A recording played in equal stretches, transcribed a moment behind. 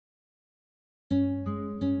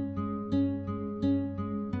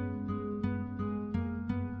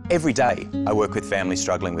Every day I work with families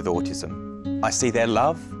struggling with autism. I see their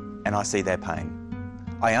love and I see their pain.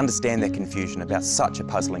 I understand their confusion about such a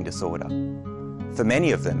puzzling disorder. For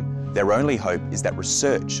many of them, their only hope is that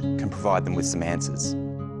research can provide them with some answers.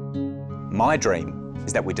 My dream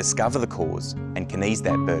is that we discover the cause and can ease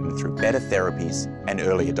that burden through better therapies and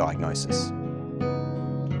earlier diagnosis.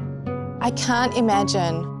 I can't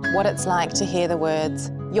imagine what it's like to hear the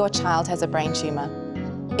words, "Your child has a brain tumour."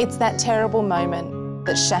 It's that terrible moment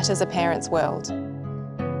that shatters a parent's world.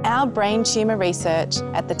 Our brain tumour research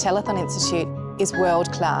at the Telethon Institute is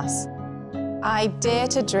world class. I dare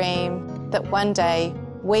to dream that one day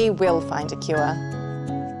we will find a cure.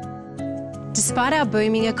 Despite our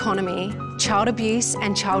booming economy, child abuse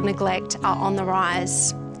and child neglect are on the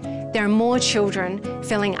rise. There are more children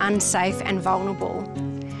feeling unsafe and vulnerable.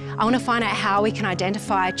 I want to find out how we can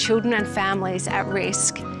identify children and families at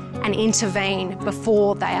risk and intervene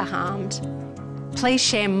before they are harmed. Please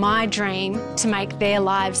share my dream to make their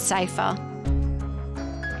lives safer.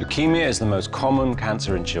 Leukemia is the most common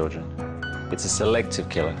cancer in children. It's a selective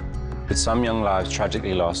killer, with some young lives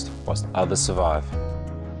tragically lost whilst others survive.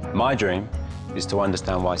 My dream is to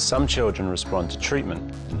understand why some children respond to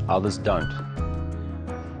treatment and others don't.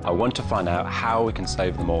 I want to find out how we can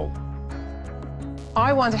save them all.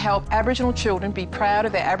 I want to help Aboriginal children be proud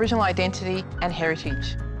of their Aboriginal identity and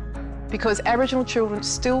heritage, because Aboriginal children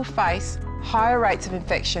still face higher rates of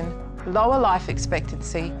infection, lower life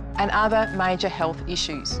expectancy and other major health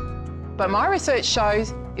issues. But my research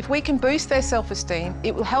shows if we can boost their self-esteem,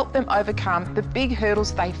 it will help them overcome the big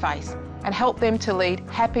hurdles they face and help them to lead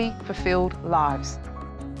happy, fulfilled lives.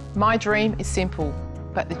 My dream is simple,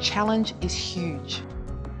 but the challenge is huge.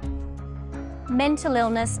 Mental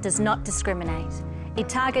illness does not discriminate. It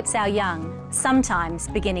targets our young, sometimes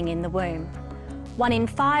beginning in the womb. 1 in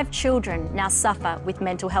 5 children now suffer with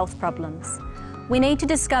mental health problems. We need to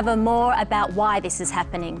discover more about why this is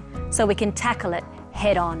happening so we can tackle it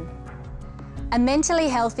head on. A mentally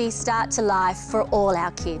healthy start to life for all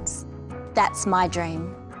our kids. That's my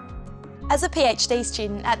dream. As a PhD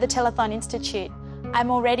student at the Telethon Institute,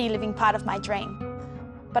 I'm already living part of my dream,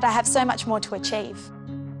 but I have so much more to achieve.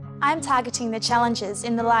 I'm targeting the challenges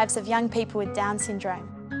in the lives of young people with Down syndrome,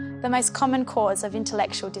 the most common cause of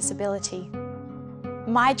intellectual disability.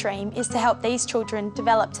 My dream is to help these children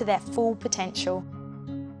develop to their full potential.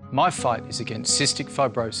 My fight is against cystic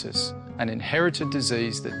fibrosis, an inherited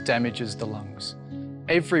disease that damages the lungs.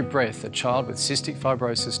 Every breath a child with cystic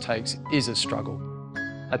fibrosis takes is a struggle.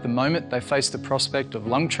 At the moment, they face the prospect of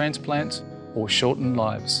lung transplants or shortened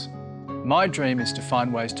lives. My dream is to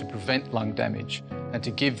find ways to prevent lung damage and to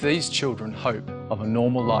give these children hope of a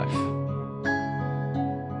normal life.